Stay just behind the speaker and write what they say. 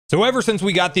So ever since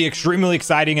we got the extremely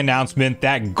exciting announcement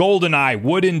that Goldeneye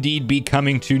would indeed be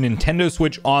coming to Nintendo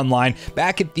Switch Online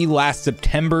back at the last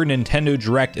September Nintendo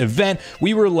Direct event,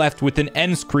 we were left with an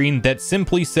end screen that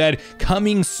simply said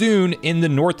coming soon in the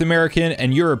North American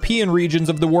and European regions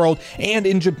of the world, and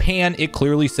in Japan it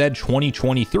clearly said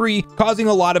 2023, causing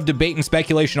a lot of debate and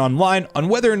speculation online on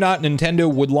whether or not Nintendo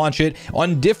would launch it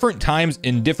on different times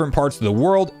in different parts of the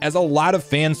world, as a lot of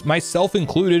fans, myself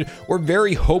included, were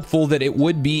very hopeful that it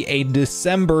would be a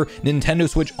December Nintendo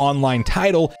Switch Online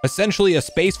title, essentially a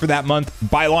space for that month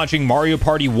by launching Mario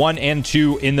Party 1 and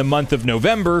 2 in the month of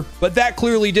November. But that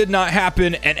clearly did not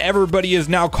happen, and everybody is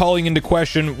now calling into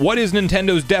question what is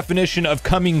Nintendo's definition of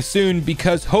coming soon,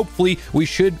 because hopefully we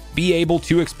should be able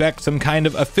to expect some kind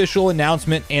of official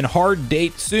announcement and hard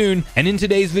date soon. And in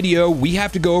today's video, we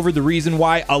have to go over the reason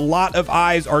why a lot of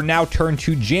eyes are now turned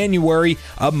to January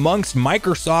amongst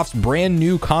Microsoft's brand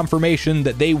new confirmation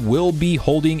that they will be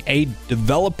holding a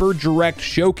developer direct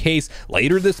showcase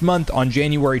later this month on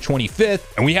January 25th.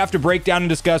 And we have to break down and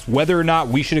discuss whether or not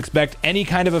we should expect any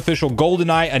kind of official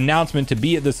Goldeneye announcement to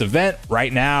be at this event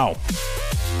right now.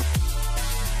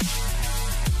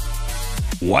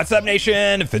 What's up,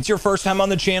 Nation? If it's your first time on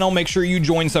the channel, make sure you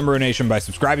join Sunbro Nation by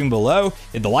subscribing below.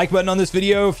 Hit the like button on this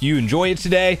video if you enjoy it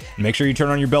today, and make sure you turn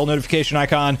on your bell notification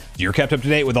icon so you're kept up to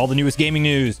date with all the newest gaming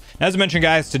news. And as I mentioned,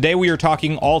 guys, today we are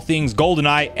talking all things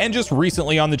Goldeneye, and just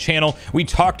recently on the channel, we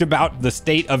talked about the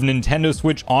state of Nintendo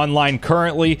Switch Online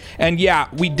currently, and yeah,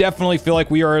 we definitely feel like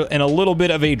we are in a little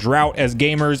bit of a drought as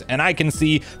gamers, and I can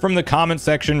see from the comment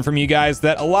section from you guys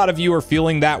that a lot of you are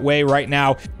feeling that way right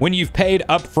now when you've paid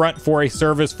upfront for a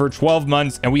service for 12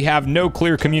 months and we have no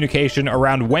clear communication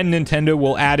around when Nintendo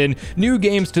will add in new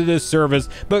games to this service,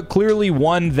 but clearly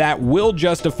one that will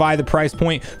justify the price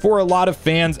point for a lot of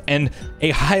fans, and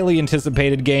a highly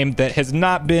anticipated game that has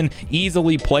not been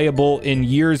easily playable in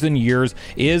years and years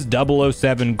is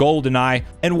 007 Goldeneye.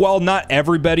 And while not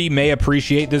everybody may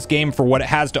appreciate this game for what it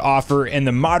has to offer in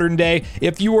the modern day,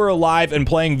 if you were alive and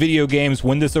playing video games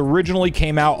when this originally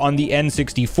came out on the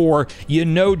N64, you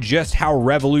know just how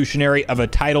revolutionary of a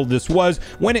title this was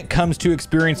when it comes to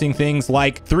experiencing things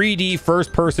like 3D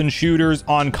first-person shooters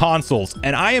on consoles.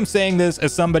 And I am saying this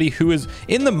as somebody who is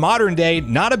in the modern day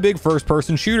not a big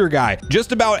first-person shooter guy.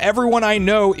 Just about everyone I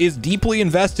know is deeply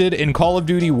invested in Call of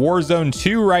Duty Warzone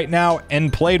 2 right now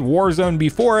and played Warzone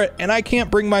before it, and I can't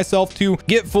bring myself to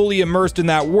get fully immersed in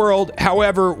that world.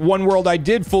 However, one world I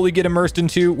did fully get immersed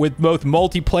into with both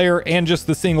multiplayer and just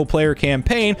the single-player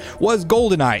campaign was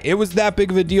Goldeneye. It was that big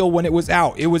of a deal when it was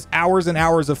out. It was hours and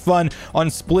hours of fun on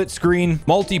split screen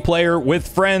multiplayer with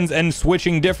friends and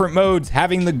switching different modes,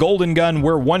 having the golden gun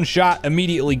where one shot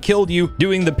immediately killed you,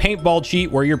 doing the paintball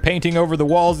cheat where you're painting over the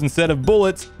walls instead of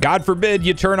bullets. God forbid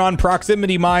you turn on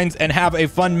proximity mines and have a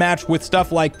fun match with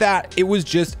stuff like that. It was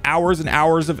just hours and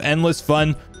hours of endless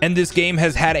fun. And this game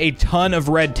has had a ton of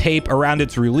red tape around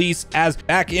its release, as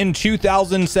back in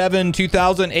 2007,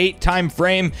 2008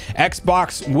 timeframe,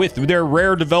 Xbox with their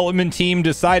Rare development team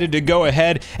decided to go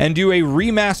ahead and do a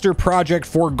remaster project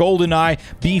for Goldeneye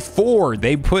before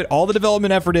they put all the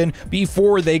development effort in,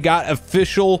 before they got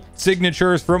official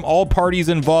signatures from all parties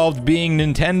involved, being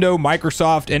Nintendo,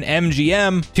 Microsoft, and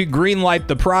MGM, to greenlight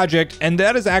the project. And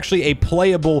that is actually a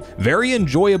playable, very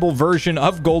enjoyable version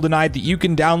of Goldeneye that you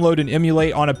can download and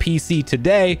emulate on a PC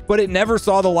today, but it never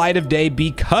saw the light of day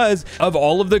because of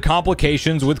all of the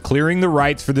complications with clearing the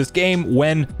rights for this game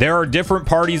when there are different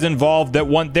parties involved that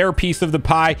want their piece of the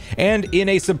pie. And in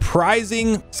a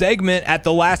surprising segment at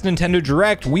the last Nintendo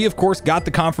Direct, we of course got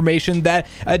the confirmation that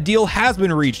a deal has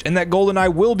been reached and that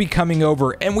Goldeneye will be coming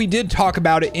over. And we did talk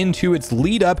about it into its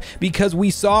lead up because we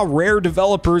saw Rare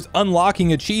developers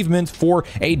unlocking achievements for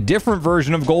a different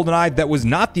version of Goldeneye that was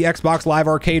not the Xbox Live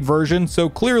Arcade version. So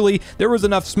clearly there was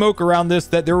enough smoke around this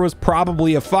that there was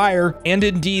probably a fire, and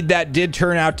indeed that did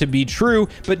turn out to be true.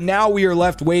 But now we are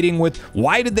left waiting with,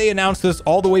 why did they announce this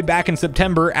all the way back in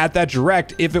September at that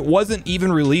Direct if it wasn't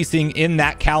even releasing in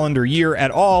that calendar year at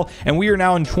all? And we are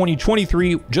now in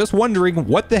 2023 just wondering,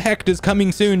 what the heck does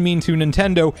coming soon mean to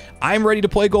Nintendo? I'm ready to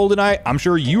play Goldeneye. I'm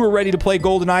sure you are ready to play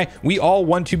Goldeneye. We all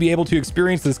want to be able to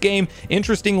experience this game.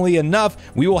 Interestingly enough,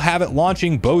 we will have it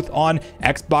launching both on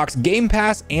Xbox Game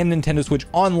Pass and Nintendo Switch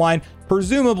Online,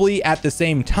 presumably at the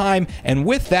same time. And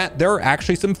with that, there are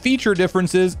actually some feature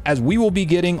differences, as we will be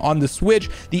getting on the Switch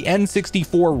the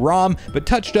N64 ROM, but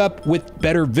touched up with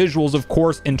better visuals, of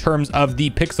course, in terms of the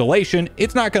pixelation.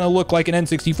 It's not going to look like an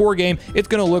N64 game. It's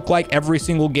going to look like every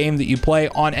single game that you play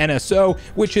on NSO,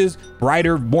 which is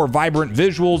brighter, more vibrant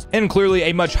visuals, and clearly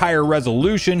a much higher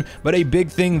resolution. But a big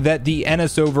thing that the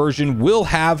NSO version will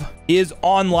have is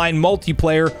online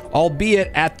multiplayer,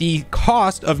 albeit at the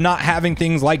cost of not having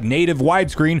things like native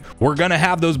widescreen. We're going to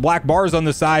have those black bars on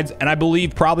the sides, and I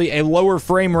believe probably a lower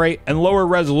frame rate and lower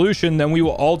resolution than we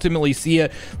will ultimately see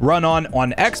it run on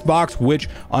Xbox, which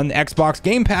on the Xbox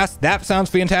Game Pass, that sounds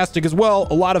fantastic as well.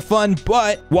 A lot of fun.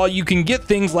 But while you can get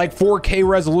things like 4K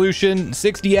resolution,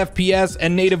 60 FPS,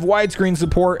 and native widescreen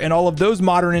support, and all of those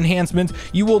modern enhancements,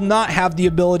 you will not have the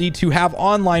ability to have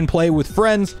online play with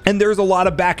friends. And there's a lot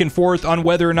of back and forth on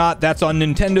whether or not that's on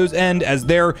Nintendo's end as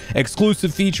their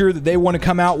exclusive feature that they want to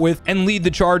come out with and lead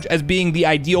the charge as being the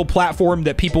ideal platform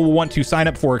that people will want to sign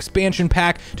up for expansion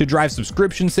pack to drive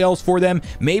subscription sales for them.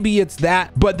 Maybe it's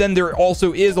that, but then there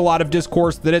also is a lot of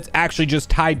discourse that it's actually just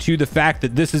tied to the fact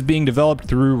that this is being developed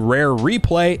through Rare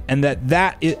Replay and that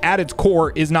at its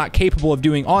core is not capable of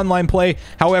doing online play.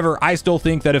 However, I still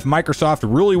think that if Microsoft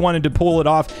really wanted to pull it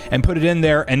off and put it in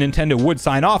there and Nintendo would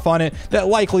sign off on it, that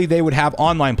likely they would have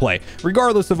online play.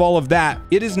 Regardless of all of that,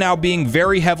 it is now being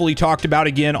very heavily talked about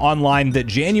again online that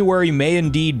January may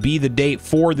indeed be the date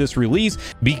for this release,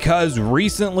 because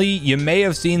recently you may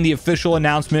have seen the official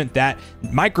announcement that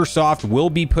Microsoft will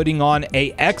be putting on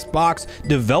a Xbox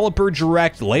Developer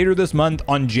Direct later this month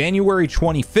on January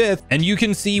 25th, and you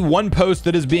can see one post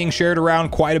that is being shared around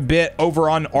quite a bit over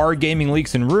on our Gaming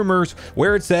Leaks and Rumors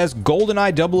where it says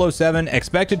Goldeneye 007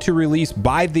 expected to release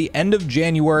by the end of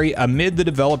January amid the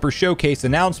developer showcase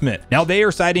announcement. Now they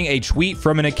are citing a tweet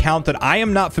from an account that I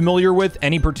am not familiar with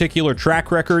any particular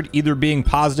track record either being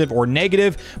positive or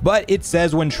negative, but it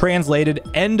says when translated,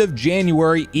 end of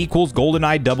January equals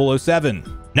Goldeneye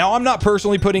 007. Now, I'm not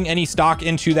personally putting any stock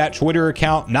into that Twitter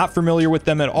account, not familiar with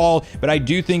them at all, but I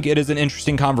do think it is an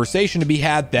interesting conversation to be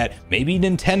had that maybe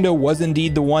Nintendo was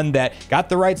indeed the one that got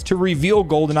the rights to reveal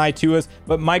GoldenEye to us,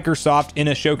 but Microsoft, in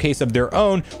a showcase of their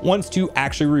own, wants to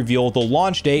actually reveal the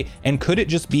launch date, and could it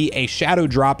just be a shadow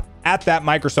drop at that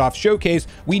Microsoft showcase?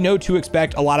 We know to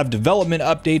expect a lot of development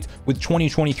updates with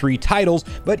 2023 titles,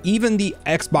 but even the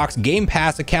Xbox Game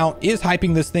Pass account is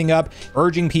hyping this thing up,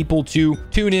 urging people to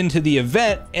tune into the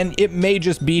event, and it may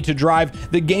just be to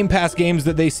drive the Game Pass games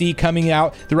that they see coming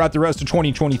out throughout the rest of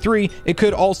 2023. It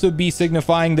could also be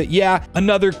signifying that, yeah,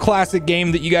 another classic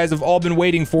game that you guys have all been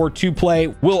waiting for to play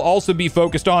will also be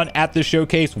focused on at the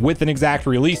showcase with an exact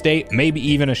release date, maybe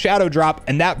even a shadow drop,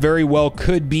 and that very well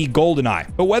could be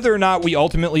GoldenEye. But whether or not we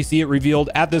ultimately see it revealed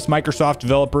at this Microsoft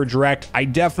Developer Direct, I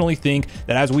definitely think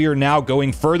that as we are now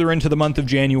going further into the month of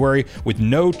January with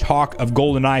no talk of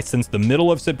GoldenEye since the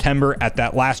middle of September at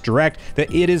that last Direct,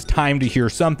 that it is time to hear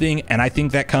something, and I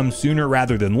think that comes sooner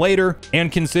rather than later.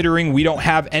 And considering we don't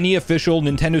have any official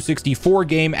Nintendo 64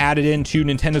 game added into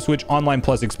Nintendo Switch Online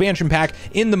Plus expansion pack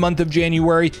in the month of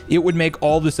January, it would make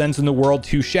all the sense in the world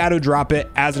to shadow drop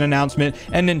it as an announcement,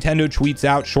 and Nintendo tweets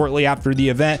out shortly after the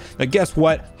event that guess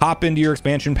what, hop into your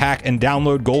expansion pack and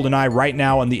download GoldenEye right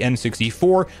now on the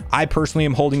N64. I personally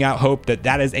am holding out hope that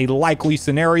that is a likely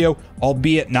scenario,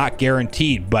 albeit not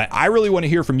guaranteed. But I really want to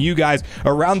hear from you guys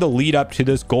around the lead up to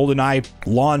this GoldenEye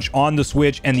launch on the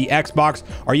Switch and the Xbox.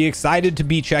 Are you excited to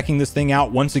be checking this thing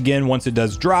out once again once it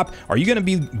does drop? Are you going to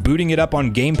be booting it up on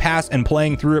Game Pass and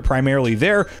playing through it primarily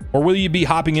there? Or will you be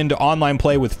hopping into online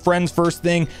play with friends first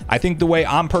thing? I think the way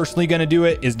I'm personally going to do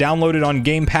it is download it on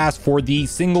Game Pass for the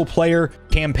single player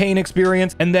campaign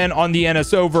experience, and then on the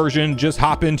NSO version, just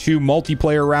hop into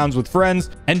multiplayer rounds with friends.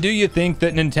 And do you think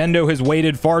that Nintendo has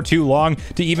waited far too long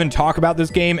to even talk about this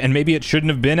game, and maybe it shouldn't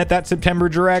have been at that September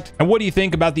Direct? And what do you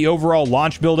think about the overall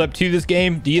launch buildup to this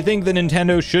game? Do you think that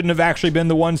Nintendo shouldn't have actually been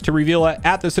the ones to reveal it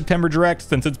at the September Direct,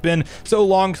 since it's been so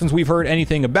long since we've heard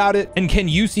anything about it? And can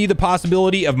you see the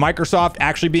possibility of Microsoft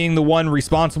actually being the one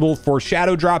responsible for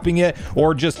shadow dropping it,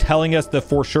 or just telling us the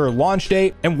for sure launch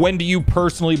date? And when do you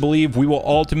personally believe we will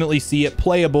ultimately see it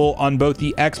playable on both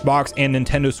the Xbox and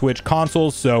Nintendo Switch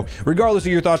consoles? So regardless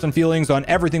of your thoughts and feelings on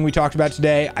everything we talked about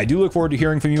today, I do look forward to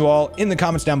hearing from you all in the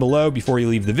comments down below before you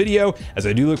leave the video, as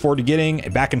I do look forward to getting a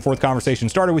back and forth conversation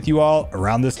started with you all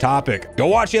around this topic. Go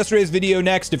watch yesterday's video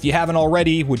next if you haven't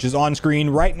already, which is on screen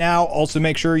right now. Also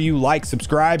make sure you like,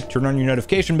 subscribe, turn on your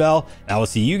notification bell, and I will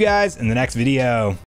see you guys in the next video.